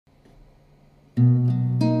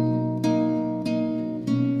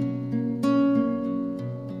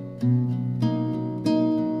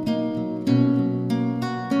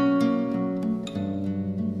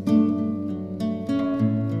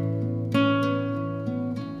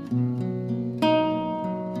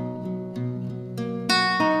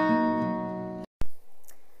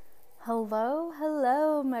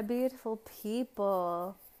my beautiful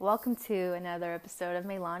people. Welcome to another episode of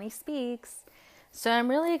Melani Speaks. So I'm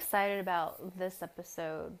really excited about this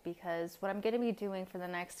episode because what I'm going to be doing for the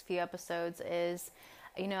next few episodes is,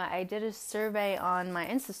 I did a survey on my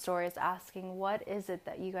Insta stories asking what is it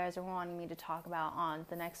that you guys are wanting me to talk about on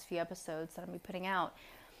the next few episodes that I'm going to be putting out.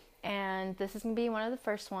 And this is going to be one of the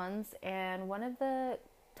first ones. And one of the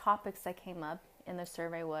topics that came up in the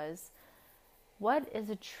survey was, what is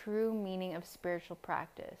a true meaning of spiritual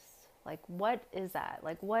practice? Like, what is that?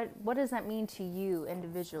 Like, what does that mean to you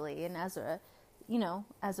individually and as a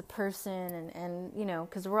person and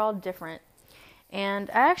because we're all different. And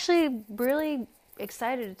I actually really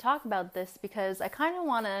excited to talk about this because I kind of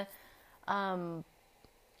want to,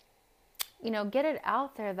 get it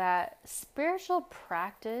out there that spiritual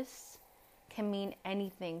practice can mean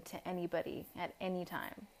anything to anybody at any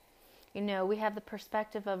time. We have the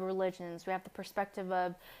perspective of religions. We have the perspective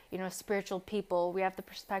of, spiritual people. We have the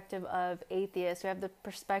perspective of atheists. We have the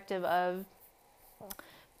perspective of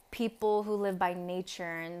people who live by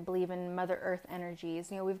nature and believe in Mother Earth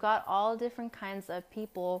energies. We've got all different kinds of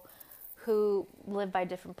people who live by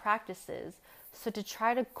different practices. So to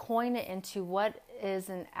try to coin it into what is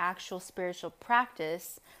an actual spiritual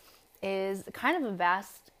practice is kind of a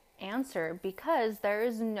vast answer because there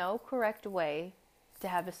is no correct way to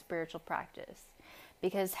have a spiritual practice,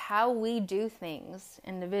 because how we do things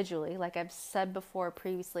individually, like I've said before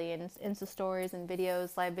previously in Insta stories and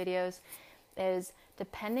videos, live videos, is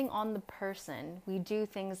depending on the person, we do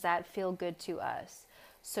things that feel good to us.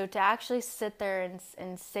 So to actually sit there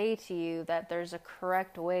and say to you that there's a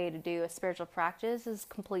correct way to do a spiritual practice is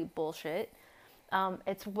complete bullshit.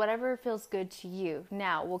 It's whatever feels good to you.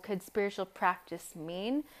 Now, what could spiritual practice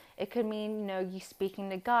mean? It could mean, you speaking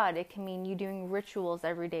to God. It can mean you doing rituals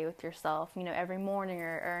every day with yourself, every morning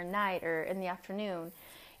or night or in the afternoon.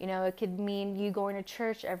 It could mean you going to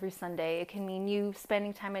church every Sunday. It can mean you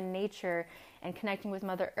spending time in nature and connecting with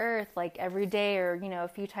Mother Earth like every day or, a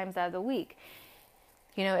few times out of the week.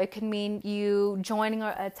 It could mean you joining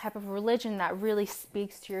a type of religion that really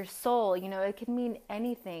speaks to your soul. It could mean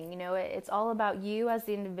anything. It's all about you as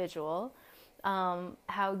the individual,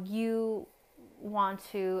 how you want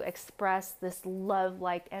to express this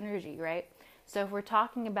love-like energy, right? So if we're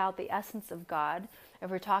talking about the essence of God, if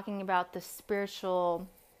we're talking about the spiritual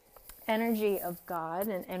energy of God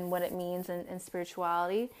and what it means in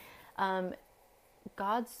spirituality,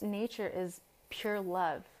 God's nature is pure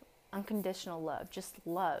love. Unconditional love, just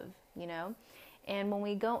love, And when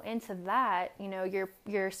we go into that,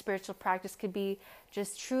 your spiritual practice could be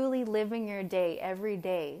just truly living your day every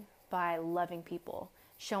day by loving people,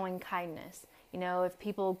 showing kindness. If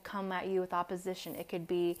people come at you with opposition, it could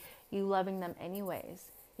be you loving them anyways.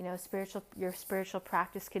 Your spiritual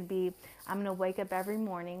practice could be, I'm going to wake up every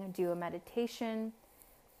morning, do a meditation,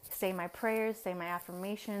 say my prayers, say my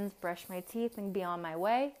affirmations, brush my teeth, and be on my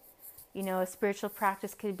way. A spiritual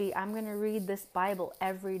practice could be, I'm going to read this Bible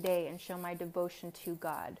every day and show my devotion to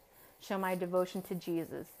God, show my devotion to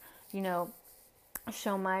Jesus,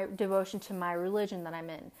 show my devotion to my religion that I'm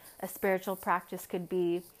in. A spiritual practice could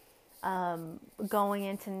be going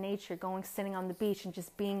into nature, sitting on the beach and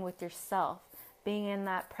just being with yourself, being in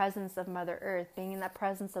that presence of Mother Earth, being in that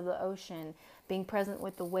presence of the ocean, being present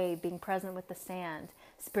with the wave, being present with the sand.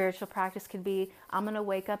 Spiritual practice could be, I'm going to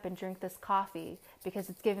wake up and drink this coffee because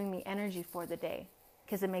it's giving me energy for the day,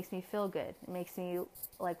 because it makes me feel good. It makes me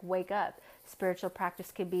wake up. Spiritual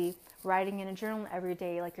practice could be writing in a journal every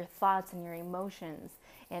day, like your thoughts and your emotions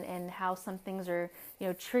and how some things are,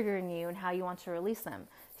 triggering you and how you want to release them.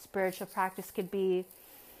 Spiritual practice could be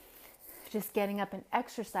just getting up and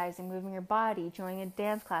exercising, moving your body, joining a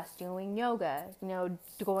dance class, doing yoga,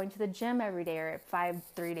 going to the gym every day or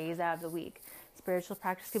 3 days out of the week. Spiritual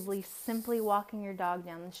practice could be simply walking your dog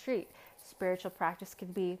down the street. Spiritual practice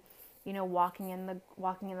could be, walking in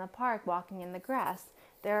the park, walking in the grass.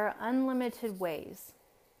 There are unlimited ways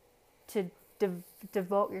to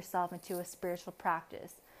devote yourself into a spiritual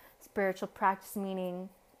practice. Spiritual practice meaning,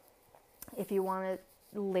 if you want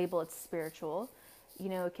to label it spiritual,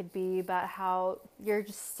 it could be about how you're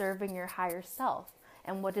just serving your higher self.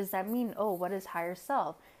 And what does that mean? Oh, what is higher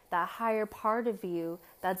self? That higher part of you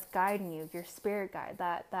that's guiding you, your spirit guide,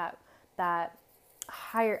 that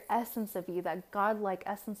higher essence of you, that godlike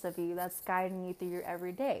essence of you that's guiding you through your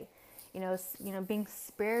everyday. Being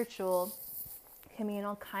spiritual can mean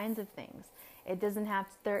all kinds of things. It doesn't have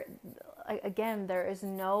to, there is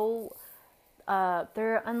no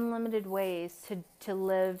there are unlimited ways to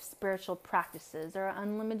live spiritual practices. There are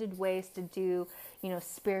unlimited ways to do,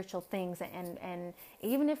 spiritual things. And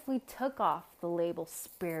even if we took off the label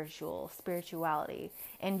spirituality,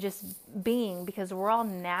 and just being, because we're all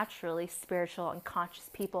naturally spiritual and conscious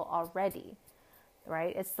people already,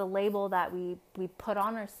 right? It's the label that we put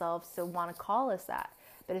on ourselves to want to call us that.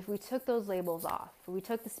 But if we took those labels off, if we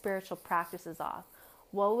took the spiritual practices off,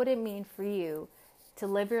 what would it mean for you to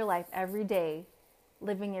live your life every day,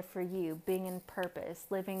 living it for you, being in purpose,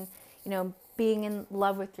 living, being in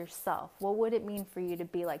love with yourself? What would it mean for you to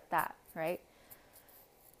be like that, right?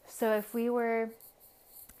 So if you were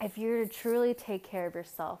to truly take care of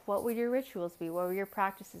yourself, what would your rituals be? What would your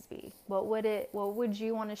practices be? What would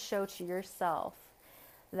you want to show to yourself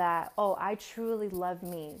that, oh, I truly love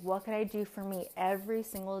me? What can I do for me every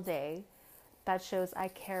single day that shows I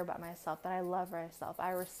care about myself, that I love myself,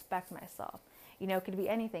 I respect myself? It could be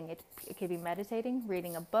anything. It could be meditating,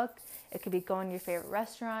 reading a book. It could be going to your favorite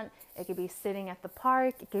restaurant. It could be sitting at the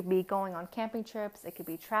park. It could be going on camping trips. It could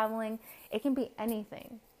be traveling. It can be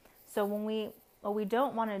anything. So what we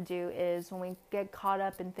don't want to do is, when we get caught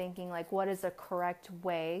up in thinking like, what is a correct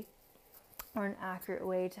way or an accurate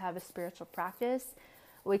way to have a spiritual practice,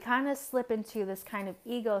 we kind of slip into this kind of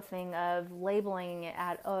ego thing of labeling it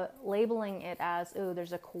as, oh,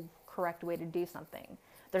 there's a correct way to do something.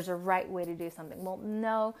 There's a right way to do something. Well,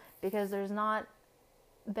 no, because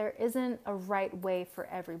there isn't a right way for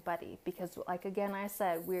everybody. Because, like, again, I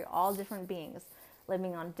said, we're all different beings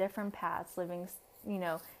living on different paths,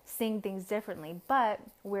 seeing things differently, but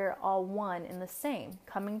we're all one in the same,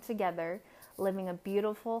 coming together, living a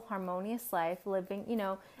beautiful, harmonious life,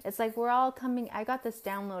 it's like we're all I got this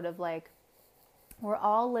download of like, we're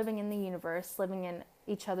all living in the universe, living in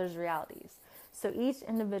each other's realities. So each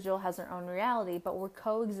individual has their own reality, but we're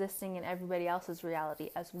coexisting in everybody else's reality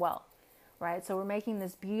as well, right? So we're making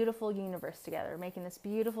this beautiful universe together, making this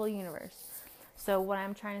beautiful universe. So what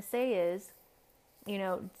I'm trying to say is,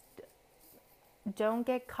 don't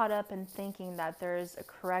get caught up in thinking that there's a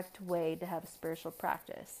correct way to have a spiritual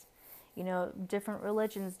practice. Different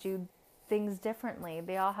religions do things differently.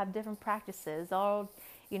 They all have different practices. Growing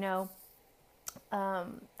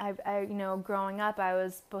up, I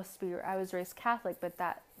was raised Catholic, but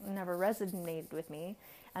that never resonated with me.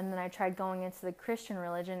 And then I tried going into the Christian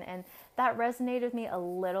religion, and that resonated with me a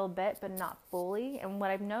little bit, but not fully. And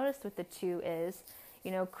what I've noticed with the two is,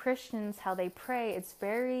 Christians, how they pray, it's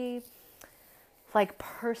very like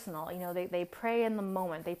personal. They pray in the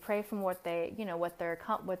moment. They pray from what their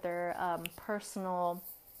personal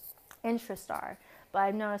interests are. But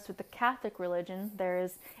I've noticed with the Catholic religion,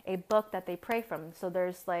 there's a book that they pray from. So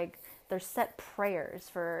there's set prayers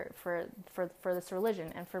for this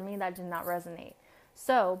religion. And for me, that did not resonate.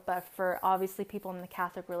 So, but for obviously people in the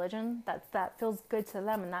Catholic religion, that feels good to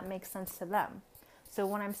them and that makes sense to them. So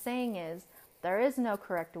what I'm saying is, there is no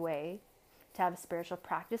correct way to have a spiritual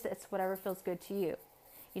practice. It's whatever feels good to you.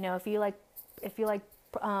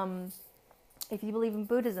 If you believe in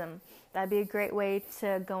Buddhism, that'd be a great way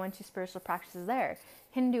to go into spiritual practices there.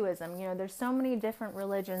 Hinduism, there's so many different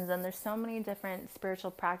religions and there's so many different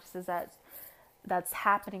spiritual practices that's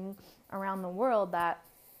happening around the world, that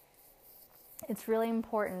it's really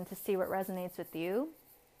important to see what resonates with you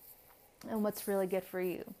and what's really good for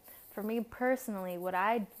you. For me personally, what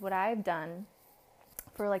I've done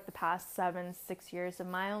for like the past 7-6 years of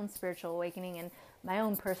my own spiritual awakening and my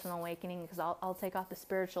own personal awakening, because I'll take off the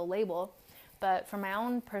spiritual label, but for my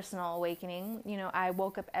own personal awakening, I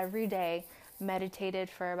woke up every day, meditated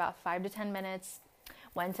for about 5 to 10 minutes,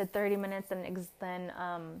 went to 30 minutes, and then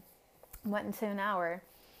went into an hour.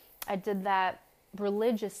 I did that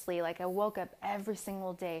religiously. Like, I woke up every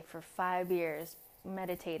single day for 5 years,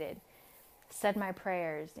 meditated, said my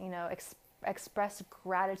prayers, expressed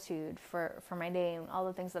gratitude for my day and all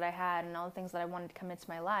the things that I had and all the things that I wanted to come into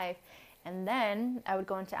my life. And then I would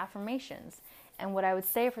go into affirmations. And what I would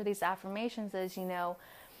say for these affirmations is,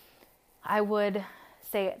 I would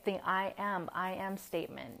say the I am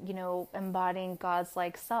statement, embodying God's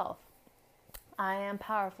like self. I am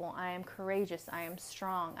powerful, I am courageous, I am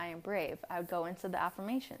strong, I am brave. I would go into the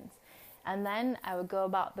affirmations. And then I would go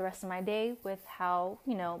about the rest of my day with how,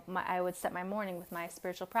 I would set my morning with my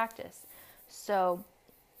spiritual practice. So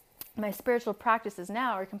my spiritual practices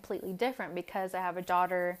now are completely different because I have a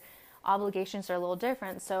daughter. Obligations are a little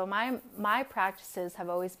different. So my practices have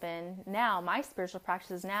always been, now my spiritual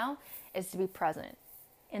practices now is to be present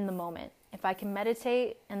in the moment. If I can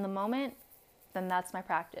meditate in the moment, then that's my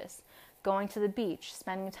practice. Going to the beach,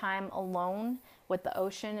 spending time alone with the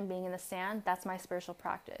ocean and being in the sand, that's my spiritual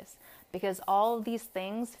practice. Because all of these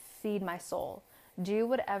things feed my soul. Do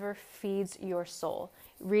whatever feeds your soul.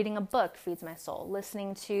 Reading a book feeds my soul.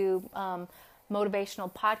 Listening to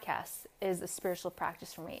motivational podcasts is a spiritual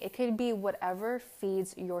practice for me. It could be whatever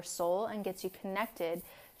feeds your soul and gets you connected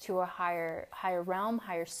to a higher realm,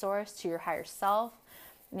 higher source, to your higher self.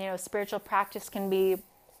 Spiritual practice can be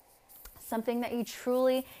something that you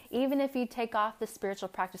truly, even if you take off the spiritual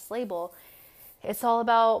practice label, it's all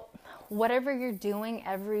about whatever you're doing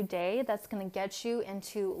every day that's going to get you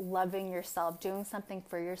into loving yourself, doing something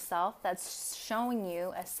for yourself that's showing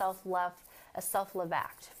you a self-love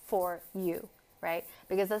act for you, right?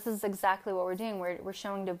 Because this is exactly what we're doing. We're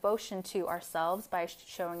showing devotion to ourselves by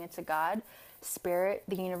showing it to God, Spirit,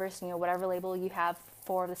 the universe, whatever label you have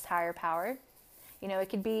for this higher power. It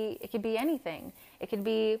could be anything. It could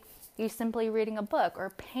be you simply reading a book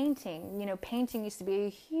or painting. Painting used to be a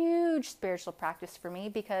huge spiritual practice for me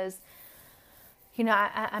because,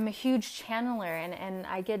 I'm a huge channeler and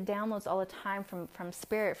I get downloads all the time from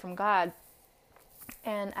Spirit, from God.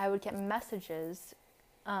 And I would get messages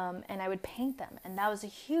and I would paint them. And that was a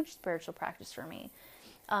huge spiritual practice for me.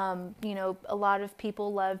 A lot of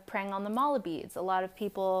people love praying on the mala beads. A lot of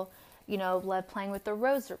people love praying with the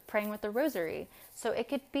rosary. So it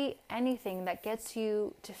could be anything that gets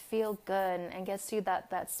you to feel good and gets you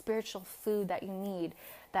that spiritual food that you need,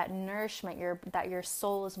 that nourishment that your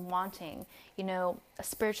soul is wanting. A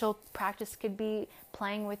spiritual practice could be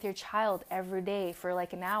playing with your child every day for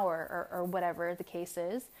like an hour or whatever the case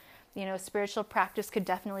is. Spiritual practice could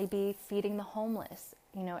definitely be feeding the homeless,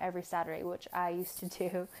 every Saturday, which I used to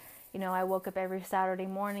do. I woke up every Saturday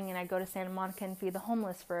morning and I'd go to Santa Monica and feed the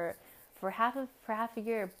homeless for half a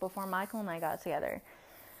year before Michael and I got together.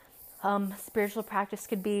 Spiritual practice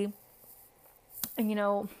could be,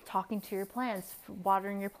 talking to your plants,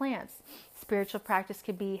 watering your plants. Spiritual practice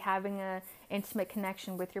could be having an intimate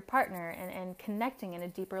connection with your partner and connecting in a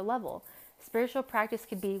deeper level. Spiritual practice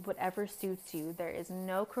could be whatever suits you. There is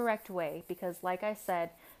no correct way because, like I said,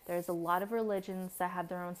 there's a lot of religions that have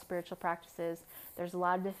their own spiritual practices. There's a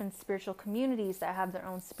lot of different spiritual communities that have their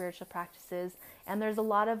own spiritual practices. And there's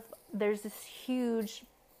this huge,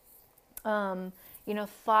 new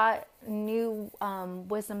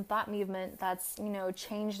wisdom thought movement that's,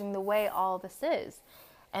 changing the way all this is.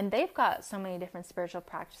 And they've got so many different spiritual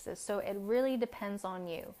practices. So it really depends on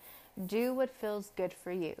you. Do what feels good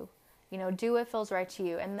for you. Do what feels right to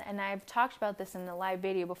you. And I've talked about this in the live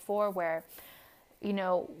video before where,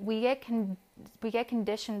 we get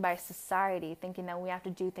conditioned by society thinking that we have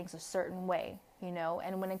to do things a certain way,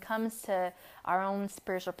 and when it comes to our own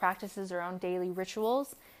spiritual practices, our own daily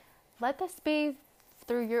rituals, let this be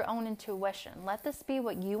through your own intuition. Let this be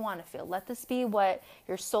what you want to feel. Let this be what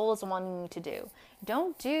your soul is wanting you to do.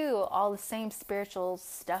 Don't do all the same spiritual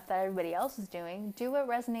stuff that everybody else is doing. Do what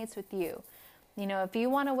resonates with you. If you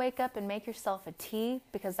want to wake up and make yourself a tea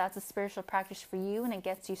because that's a spiritual practice for you and it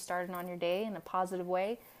gets you started on your day in a positive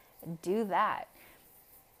way, do that.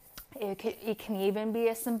 It can even be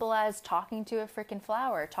as simple as talking to a freaking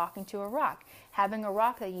flower, talking to a rock, having a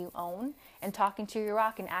rock that you own and talking to your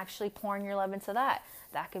rock and actually pouring your love into that.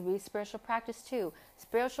 That could be spiritual practice too.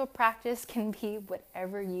 Spiritual practice can be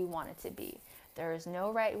whatever you want it to be. There is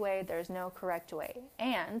no right way. There is no correct way.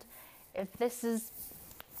 And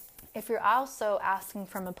if you're also asking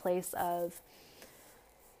from a place of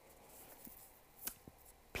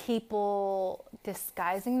people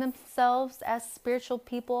disguising themselves as spiritual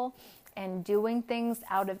people and doing things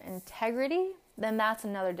out of integrity, then that's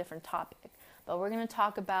another different topic. But we're going to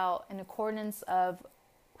talk about in accordance of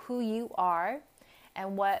who you are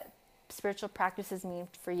and what spiritual practices mean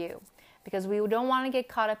for you. Because we don't want to get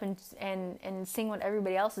caught up in seeing what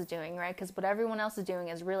everybody else is doing, right? Because what everyone else is doing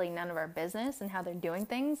is really none of our business and how they're doing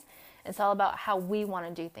things. It's all about how we want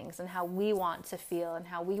to do things and how we want to feel and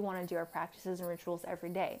how we want to do our practices and rituals every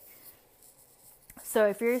day. So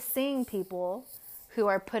if you're seeing people who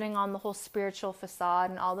are putting on the whole spiritual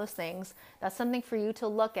facade and all those things, that's something for you to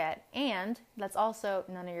look at. And that's also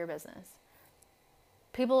none of your business.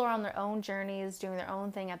 People are on their own journeys, doing their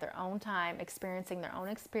own thing at their own time, experiencing their own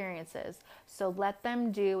experiences. So let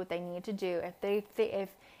them do what they need to do. If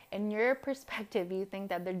in your perspective you think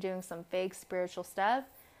that they're doing some fake spiritual stuff,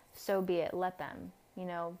 so be it. Let them.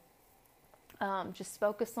 Just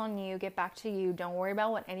focus on you. Get back to you. Don't worry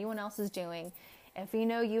about what anyone else is doing. If you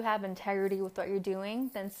know you have integrity with what you're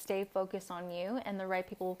doing, then stay focused on you, and the right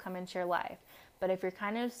people will come into your life. But if you're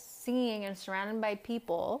kind of seeing and surrounded by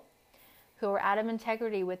people who are out of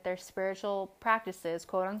integrity with their spiritual practices,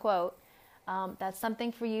 quote unquote, that's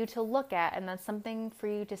something for you to look at, and that's something for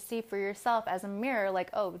you to see for yourself as a mirror, like,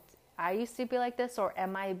 oh, I used to be like this, or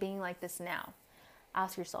am I being like this now?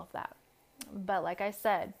 Ask yourself that. But like I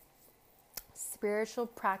said, spiritual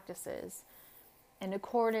practices in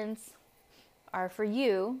accordance are for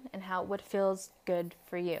you and what feels good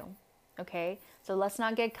for you. Okay? So let's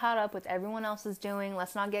not get caught up with everyone else is doing.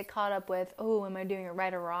 Let's not get caught up with, oh, am I doing it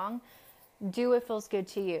right or wrong? Do what feels good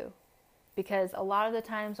to you. Because a lot of the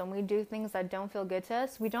times when we do things that don't feel good to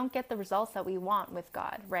us, we don't get the results that we want with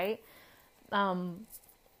God, right?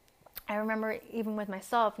 I remember even with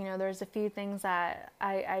myself, there's a few things that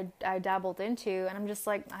I dabbled into, and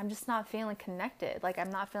I'm just not feeling connected. Like, I'm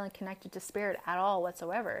not feeling connected to spirit at all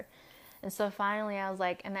whatsoever. And so finally I was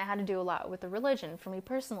like, and I had to do a lot with the religion for me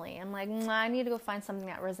personally. I'm like, I need to go find something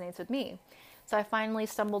that resonates with me. So I finally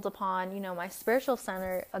stumbled upon, my spiritual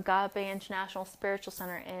center, Agape International Spiritual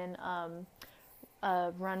Center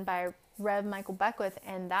run by Rev Michael Beckwith,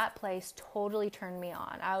 and that place totally turned me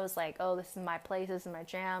on. I was like, oh, this is my place, this is my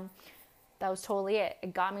jam. That was totally it.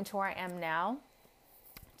 It got me to where I am now,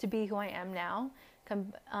 to be who I am now.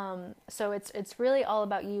 So it's really all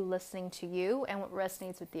about you listening to you and what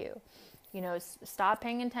resonates with you. Stop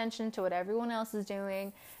paying attention to what everyone else is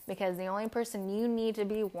doing, because the only person you need to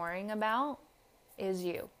be worrying about is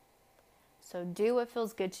you. So do what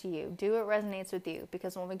feels good to you. Do what resonates with you.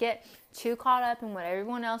 Because when we get too caught up in what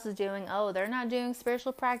everyone else is doing, oh, they're not doing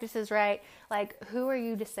spiritual practices right. Like, who are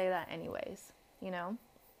you to say that anyways?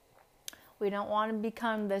 We don't want to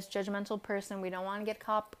become this judgmental person. We don't want to get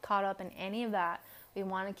caught up in any of that. We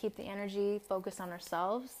want to keep the energy focused on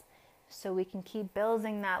ourselves, so we can keep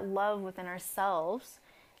building that love within ourselves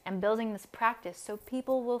and building this practice so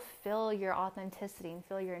people will feel your authenticity and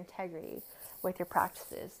feel your integrity with your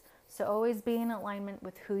practices. So always be in alignment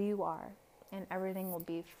with who you are, and everything will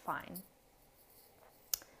be fine.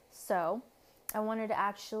 So I wanted to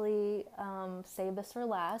actually save this for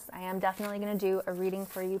last. I am definitely going to do a reading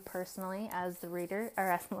for you personally as the reader,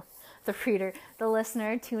 or as the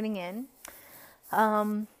listener tuning in.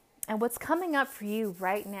 And what's coming up for you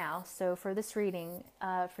right now, so for this reading,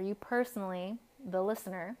 for you personally, the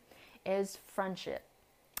listener, is friendship.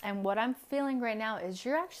 And what I'm feeling right now is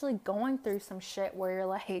you're actually going through some shit where you're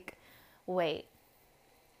like, wait,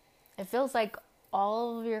 it feels like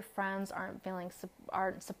all of your friends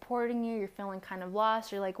aren't supporting you. You're feeling kind of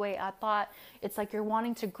lost. You're like, wait, I thought, it's like you're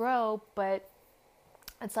wanting to grow, but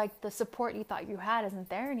it's like the support you thought you had isn't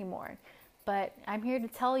there anymore. But I'm here to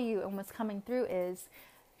tell you, and what's coming through is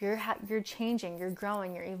you're changing, you're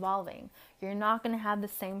growing, you're evolving. You're not going to have the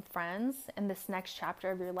same friends in this next chapter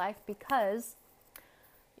of your life, because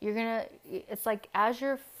it's like as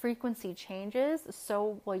your frequency changes,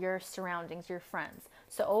 so will your surroundings, your friends.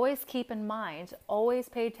 So always keep in mind, always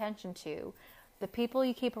pay attention to the people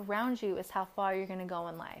you keep around you is how far you're going to go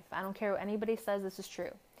in life. I don't care what anybody says, this is true.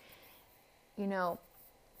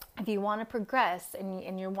 If you want to progress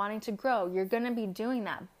and you're wanting to grow, you're going to be doing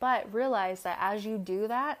that. But realize that as you do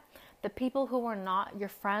that, the people who are not your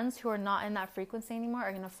friends, who are not in that frequency anymore,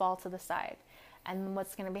 are going to fall to the side. And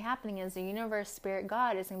what's going to be happening is the universe, spirit,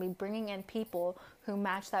 God is going to be bringing in people who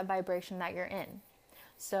match that vibration that you're in.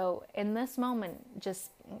 So in this moment, just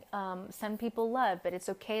send people love, but it's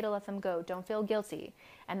okay to let them go. Don't feel guilty.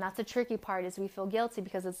 And that's the tricky part, is we feel guilty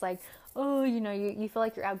because it's like, oh, you feel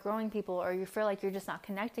like you're outgrowing people, or you feel like you're just not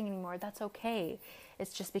connecting anymore. That's okay.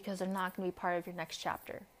 It's just because they're not going to be part of your next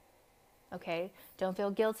chapter. Okay? Don't feel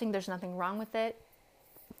guilty. There's nothing wrong with it.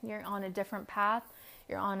 You're on a different path.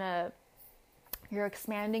 You're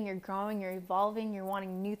expanding, you're growing, you're evolving, you're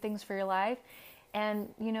wanting new things for your life. And,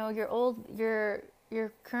 your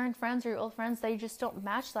current friends or your old friends, they just don't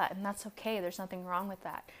match that, and that's okay. There's nothing wrong with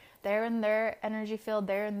that. They're in their energy field,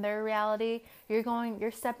 they're in their reality.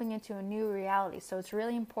 You're stepping into a new reality. So it's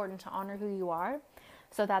really important to honor who you are,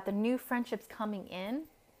 so that the new friendships coming in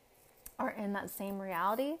are in that same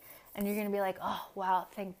reality, and you're going to be like, oh, wow,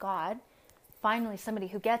 thank God. Finally, somebody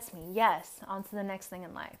who gets me. Yes, on to the next thing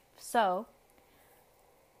in life. So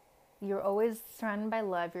you're always surrounded by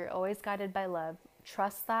love. You're always guided by love.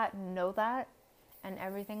 Trust that, know that, and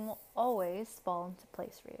everything will always fall into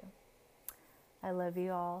place for you. I love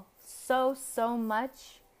you all so, so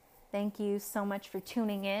much. Thank you so much for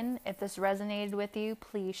tuning in. If this resonated with you,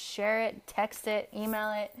 please share it, text it,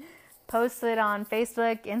 email it, post it on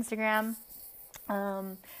Facebook, Instagram.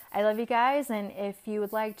 I love you guys. And if you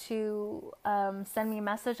would like to send me a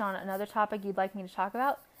message on another topic you'd like me to talk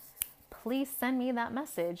about, please send me that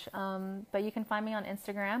message. But you can find me on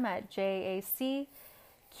Instagram at JACQUELINMAYLANI.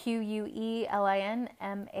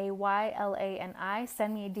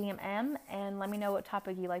 Send me a DM and let me know what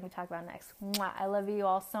topic you'd like me to talk about next. Mwah. I love you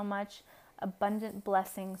all so much. Abundant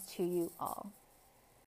blessings to you all.